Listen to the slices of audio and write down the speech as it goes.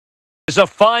It's a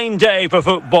fine day for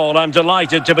football, I'm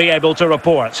delighted to be able to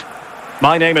report.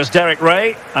 My name is Derek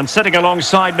Ray, and sitting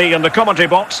alongside me in the commentary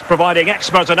box, providing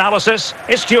expert analysis,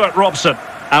 is Stuart Robson.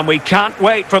 And we can't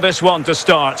wait for this one to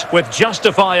start, with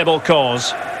justifiable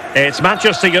cause. It's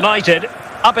Manchester United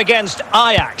up against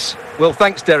Ajax. Well,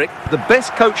 thanks, Derek. The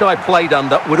best coach I played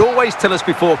under would always tell us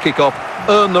before kick-off,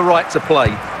 earn the right to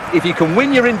play. If you can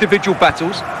win your individual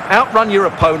battles, outrun your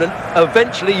opponent,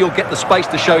 eventually you'll get the space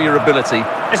to show your ability.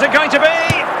 Is it going to be?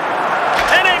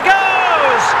 In it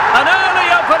goes! An early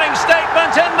opening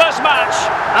statement in this match.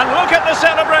 And look at the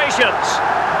celebrations.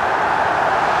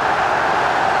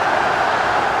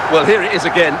 Well, here it is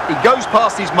again. He goes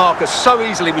past his marker so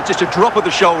easily with just a drop of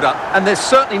the shoulder, and there's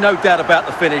certainly no doubt about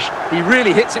the finish. He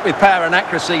really hits it with power and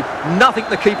accuracy. Nothing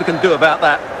the keeper can do about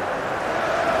that.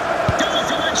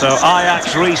 So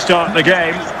Ajax restart the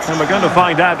game, and we're going to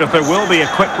find out if there will be a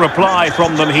quick reply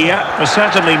from them here. There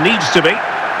certainly needs to be.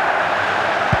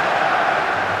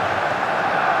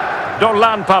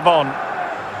 Dorlan Pavon.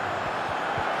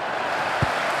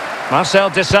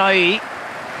 Marcel Desailly.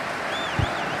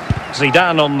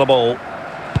 Zidane on the ball.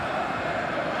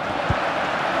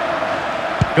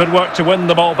 Good work to win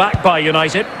the ball back by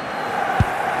United.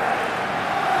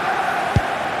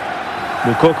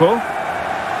 Moukoko.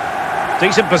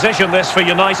 Decent position this for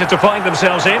United to find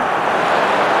themselves in.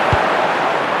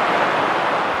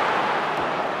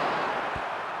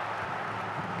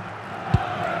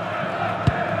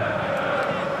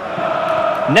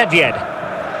 Nedved.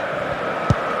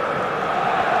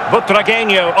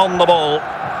 Butragueño on the ball.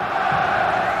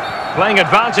 Playing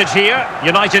advantage here.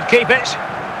 United keep it.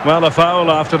 Well, a foul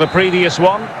after the previous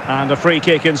one, and a free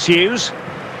kick ensues.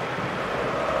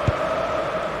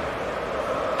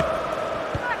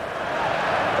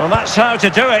 Well, that's how to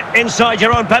do it inside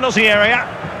your own penalty area.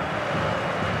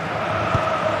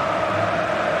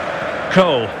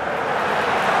 Cole.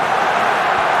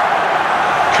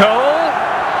 Cole.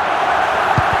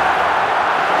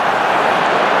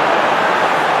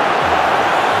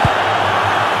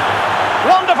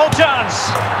 Wonderful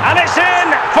chance. And it's in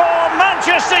for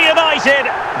Manchester United.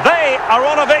 They are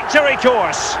on a victory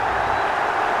course.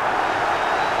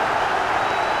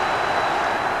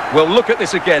 Well, look at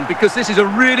this again, because this is a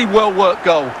really well-worked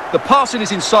goal. The passing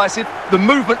is incisive, the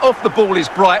movement off the ball is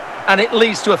bright, and it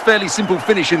leads to a fairly simple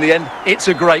finish in the end. It's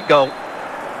a great goal.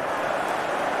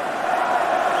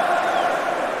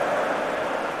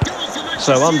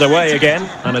 So underway again,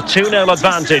 and a 2-0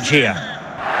 advantage here.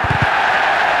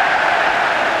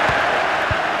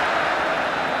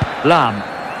 Lam.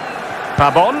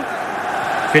 Pavon.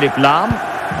 Philippe Lam.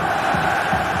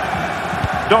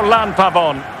 Dorlan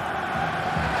Pavon.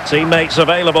 Teammates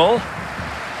available.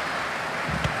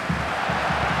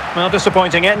 Well,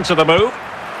 disappointing end to the move.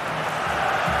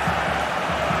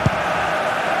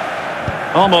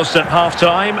 Almost at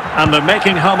half-time, and they're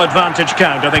making home advantage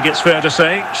count, I think it's fair to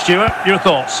say. Stuart, your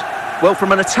thoughts? Well,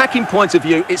 from an attacking point of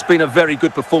view, it's been a very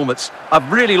good performance.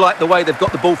 I've really liked the way they've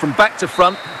got the ball from back to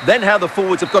front, then how the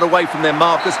forwards have got away from their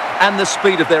markers, and the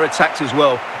speed of their attacks as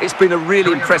well. It's been a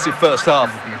really impressive first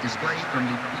half.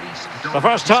 The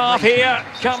first half here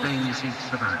comes.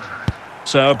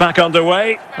 So back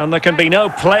underway, and there can be no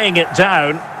playing it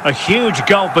down. A huge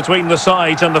gulf between the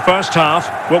sides in the first half.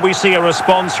 Will we see a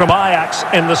response from Ajax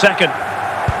in the second?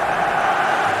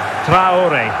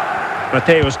 Traore.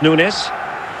 Mateus Nunes.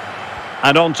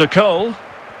 And on to Cole.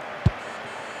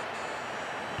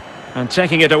 And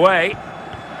taking it away.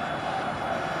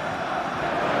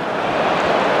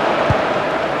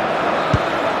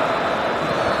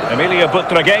 Emilio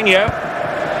Butragueño.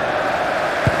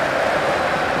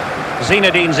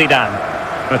 Zinedine Zidane.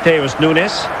 Mateus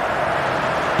Nunes.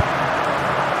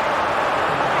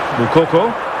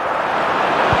 Moukoko.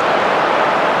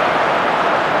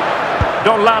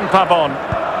 Dorlan Pavon.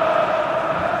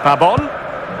 Pavon.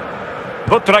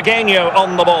 Butragueño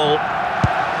on the ball.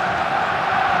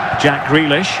 Jack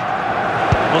Grealish.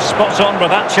 Well, spot on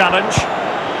with that challenge.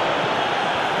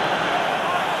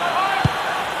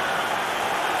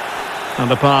 And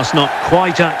the pass not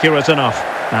quite accurate enough.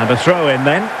 And a throw in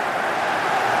then.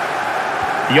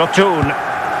 Yotun.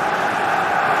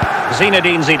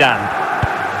 Zinedine Zidane.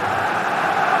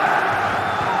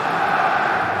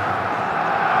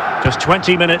 Just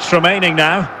 20 minutes remaining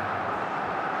now.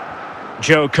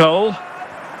 Joe Cole.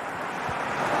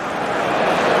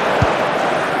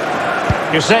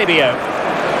 Eusebio.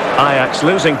 Ajax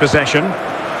losing possession.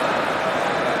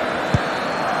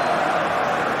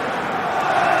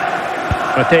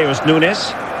 Mateus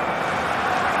Nunes.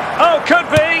 Oh, could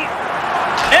be.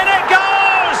 In it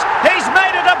goes! He's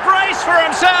made it a brace for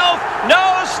himself.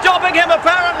 No stopping him,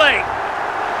 apparently.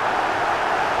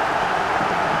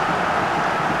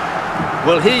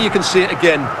 Well, here you can see it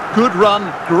again. Good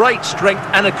run, great strength,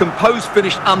 and a composed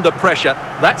finish under pressure.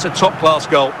 That's a top-class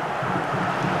goal.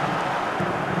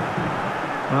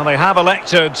 Well, they have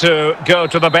elected to go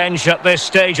to the bench at this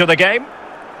stage of the game.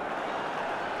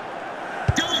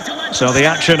 So the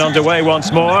action underway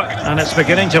once more, and it's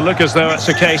beginning to look as though it's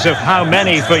a case of how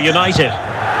many for United.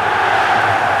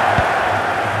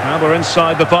 Well, we're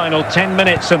inside the final 10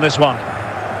 minutes in this one.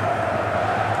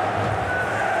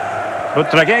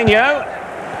 Butragueño.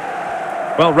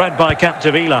 Well read by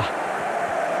Capdevila.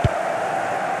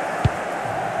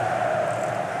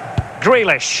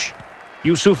 Grealish.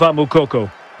 Youssoufa Moukoko.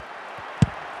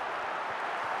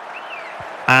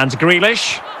 And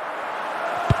Grealish.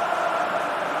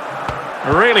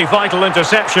 Really vital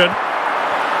interception.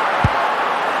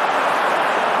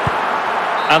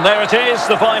 And there it is,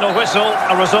 the final whistle.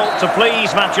 A result to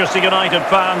please Manchester United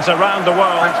fans around the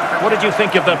world. What did you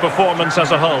think of their performance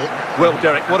as a whole? Well,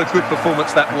 Derek, what a good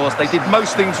performance that was. They did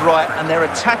most things right, and their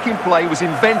attacking play was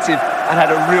inventive and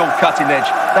had a real cutting edge.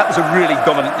 That was a really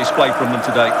dominant display from them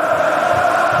today.